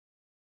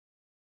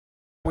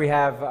We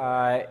have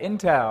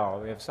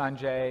Intel. We have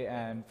Sanjay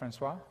and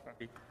Francois.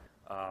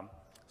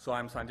 So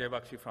I'm Sanjay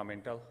Bakshi from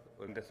Intel,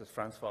 and this is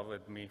Francois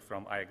with me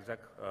from iExec.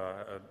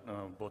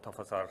 Both of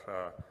us are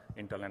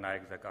Intel and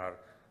iExec are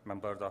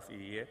members of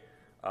EEA.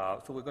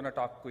 So we're going to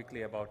talk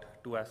quickly about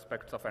two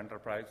aspects of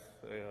enterprise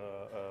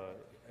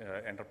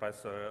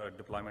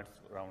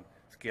deployments around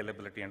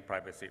scalability and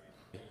privacy.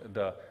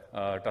 The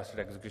trusted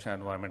execution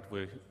environment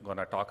we're going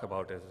to talk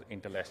about is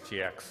Intel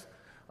SGX.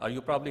 You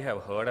probably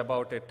have heard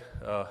about it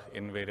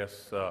in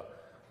various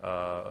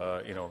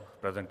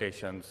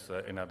presentations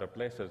in other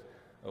places.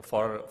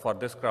 For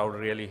this crowd,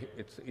 really,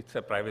 it's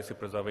a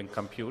privacy-preserving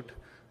compute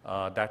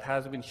that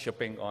has been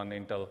shipping on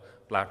Intel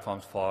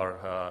platforms for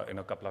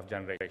a couple of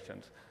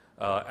generations.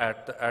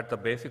 At the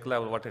basic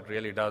level, what it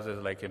really does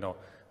is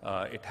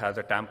it has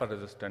a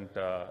tamper-resistant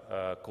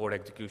code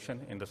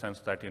execution in the sense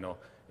that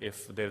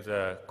if there's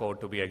a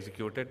code to be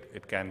executed,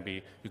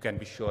 you can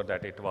be sure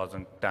that it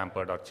wasn't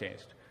tampered or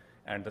changed.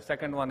 And the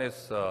second one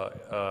is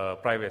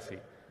privacy.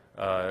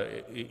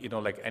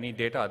 Like any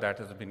data that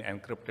has been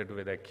encrypted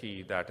with a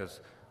key that is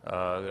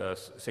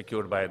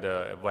secured by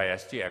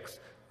SGX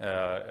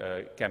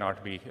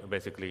cannot be,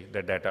 basically,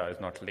 the data is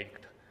not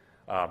leaked.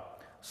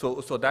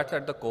 So that's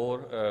at the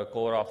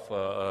core of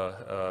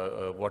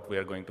what we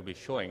are going to be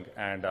showing.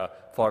 And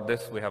for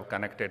this, we have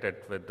connected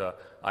it with the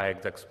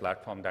iExec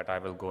platform that I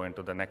will go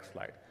into the next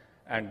slide.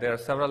 And there are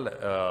several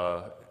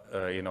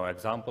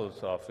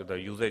examples of the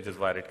usages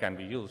where it can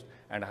be used,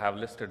 and I have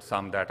listed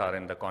some that are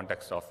in the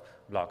context of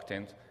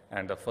blockchains,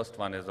 and the first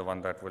one is the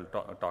one that we'll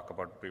talk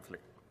about briefly.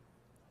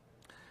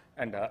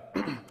 And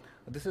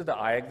this is the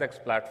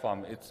iExec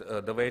platform. It's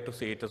the way to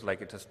see it is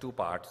like it has two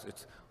parts.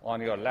 It's on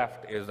your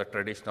left is the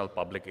traditional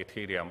public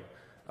Ethereum,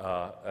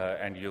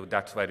 and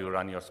that's where you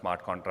run your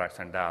smart contracts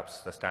and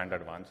dApps, the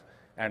standard ones.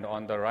 And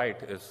on the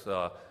right is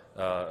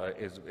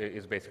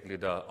basically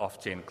the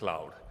off-chain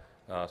cloud.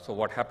 So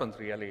what happens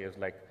really is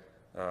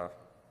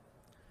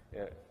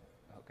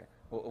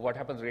what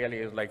happens really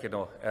is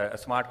a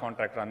smart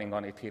contract running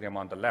on Ethereum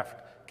on the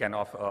left can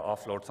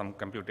offload some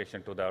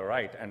computation to the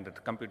right, and the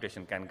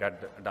computation can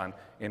get done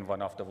in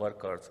one of the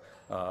workers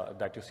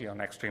that you see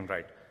on extreme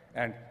right.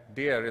 And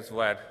there is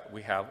where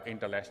we have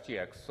Intel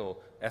SGX. So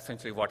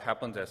essentially what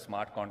happens is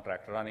smart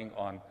contract running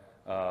on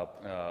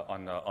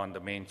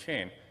the main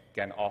chain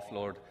can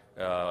offload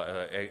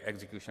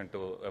execution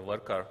to a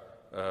worker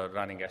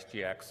running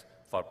SGX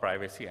for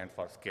privacy and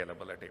for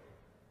scalability.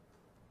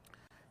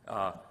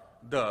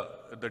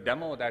 The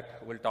demo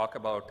that we'll talk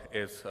about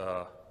is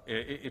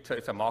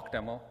it's a mock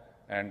demo,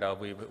 and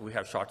we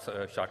have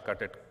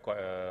shortcut it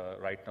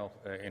right now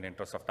in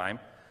interest of time.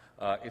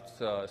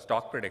 It's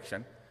stock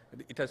prediction.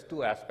 It has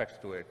two aspects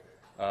to it.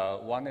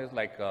 One is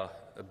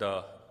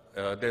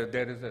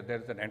there is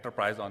an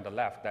enterprise on the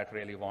left that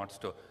really wants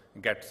to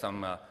get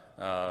some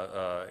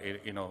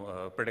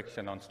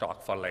prediction on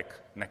stock for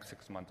next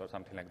 6 months or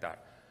something like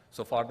that.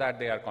 So for that,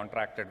 they are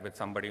contracted with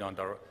somebody on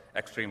the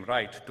extreme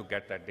right to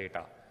get that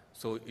data.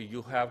 So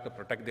you have to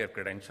protect their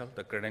credential,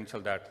 the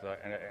credential that the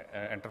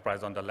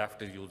enterprise on the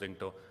left is using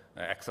to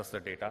access the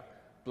data.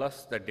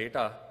 Plus the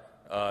data,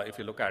 if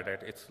you look at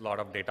it, it's a lot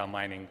of data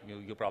mining.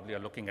 You probably are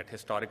looking at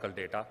historical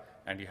data,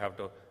 and you have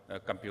to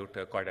compute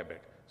quite a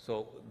bit.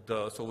 So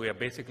we are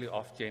basically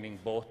off-chaining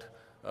both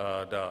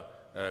the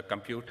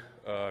compute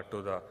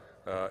to the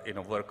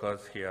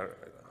workers here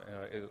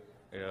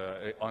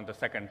on the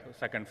second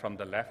from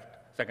the left,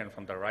 second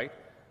from the right,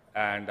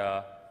 and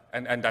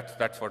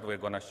that's what we're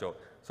going to show.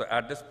 So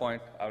at this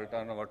point, I will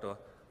turn over to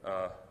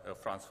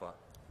Francois.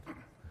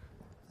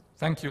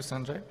 Thank you,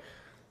 Sanjay.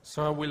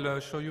 So I will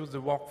show you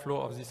the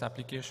workflow of this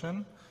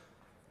application.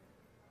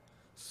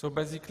 So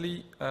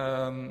basically,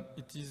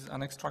 it is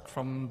an extract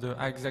from the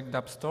iExec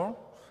dApp store.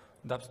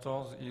 dApp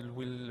stores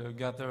will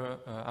gather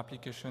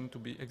application to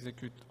be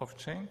executed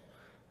off-chain,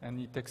 and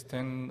it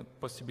extends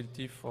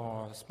possibility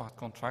for a smart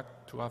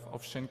contract to have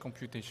off-chain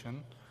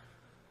computation.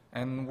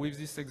 And with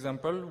this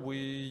example, we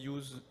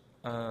use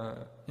Intel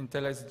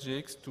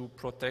SGX to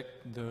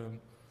protect the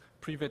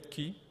private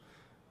key.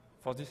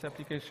 For this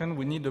application,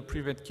 we need a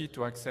private key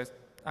to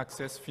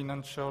access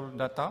financial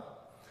data,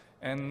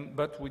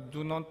 but we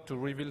do not to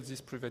reveal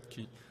this private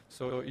key.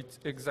 So it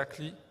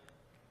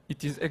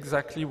is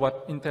exactly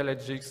what Intel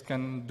SGX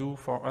can do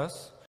for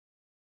us.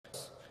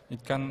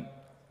 It can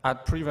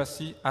add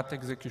privacy at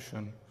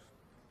execution.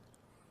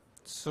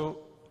 So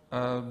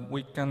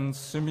we can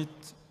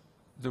submit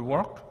the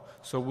work.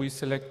 So we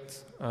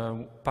select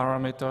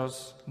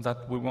parameters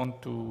that we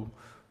want to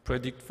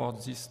predict for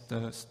this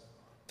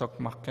stock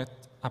market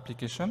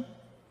application.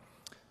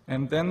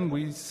 And then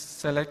we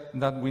select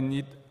that we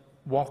need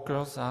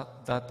workers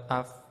that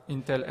have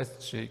Intel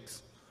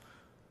SGX.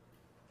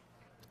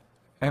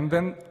 And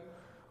then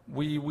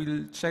we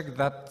will check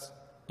that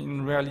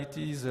in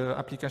reality the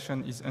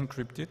application is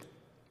encrypted.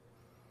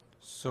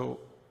 So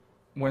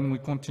when we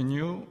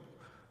continue,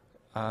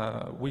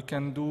 we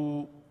can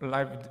do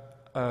live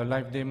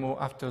demo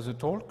after the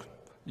talk.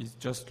 It's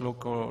just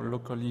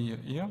locally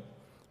here,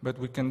 but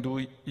we can do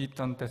it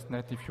on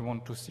testnet if you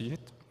want to see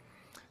it.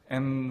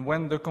 And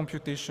when the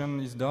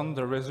computation is done,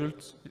 the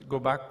results go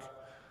back,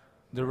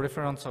 the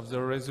reference of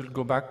the result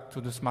go back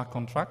to the smart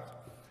contract.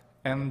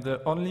 And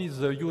only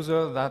the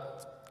user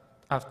that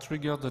have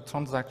triggered the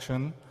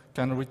transaction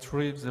can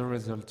retrieve the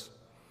results.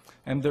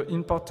 And the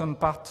important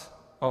part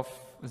of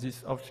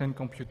this off-chain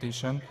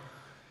computation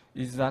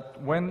is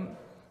that when,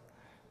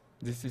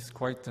 this is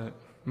quite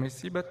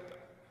messy, but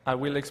I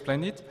will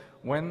explain it.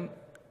 When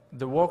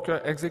the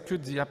worker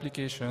executes the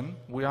application,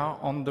 we are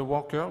on the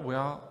worker, we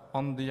are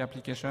on the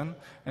application,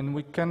 and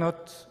we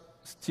cannot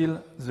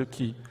steal the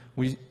key.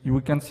 We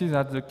can see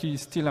that the key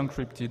is still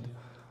encrypted.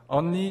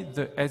 Only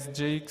the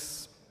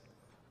SGX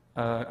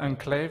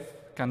enclave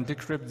can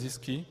decrypt this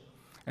key,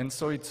 and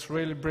so it's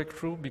really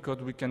breakthrough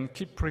because we can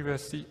keep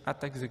privacy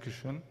at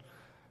execution.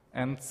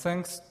 And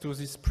thanks to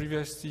this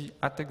privacy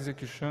at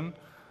execution,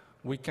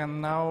 we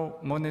can now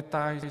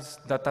monetize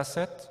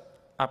dataset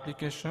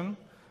application,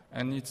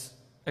 and it's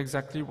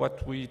exactly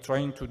what we're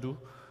trying to do.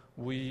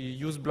 We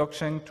use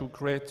blockchain to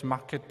create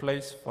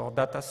marketplace for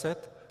dataset,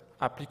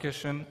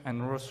 application,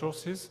 and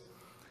resources.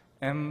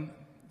 And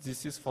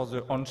this is for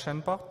the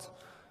on-chain part.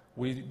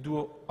 We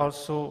do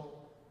also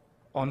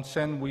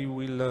on-chain, we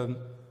will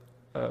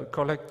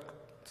collect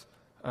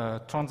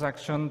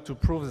transaction to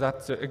prove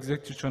that the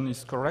execution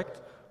is correct.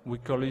 We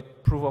call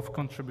it proof of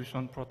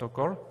contribution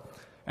protocol.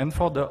 And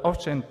for the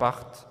off-chain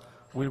part,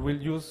 we will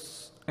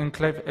use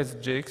enclave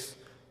SGX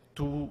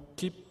to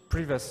keep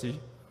privacy.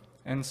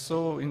 And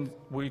so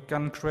we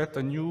can create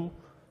a new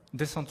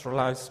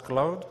decentralized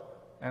cloud.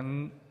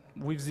 And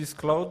with this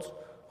cloud,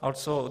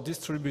 also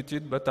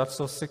distributed, but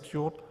also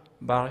secured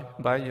by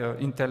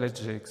Intel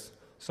SGX.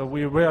 So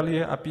we're really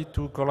happy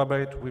to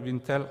collaborate with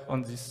Intel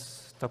on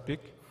this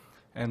topic.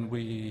 And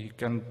we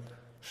can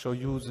show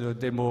you the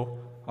demo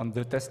on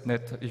the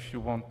testnet if you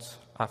want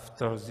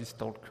after this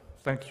talk.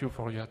 Thank you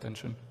for your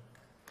attention.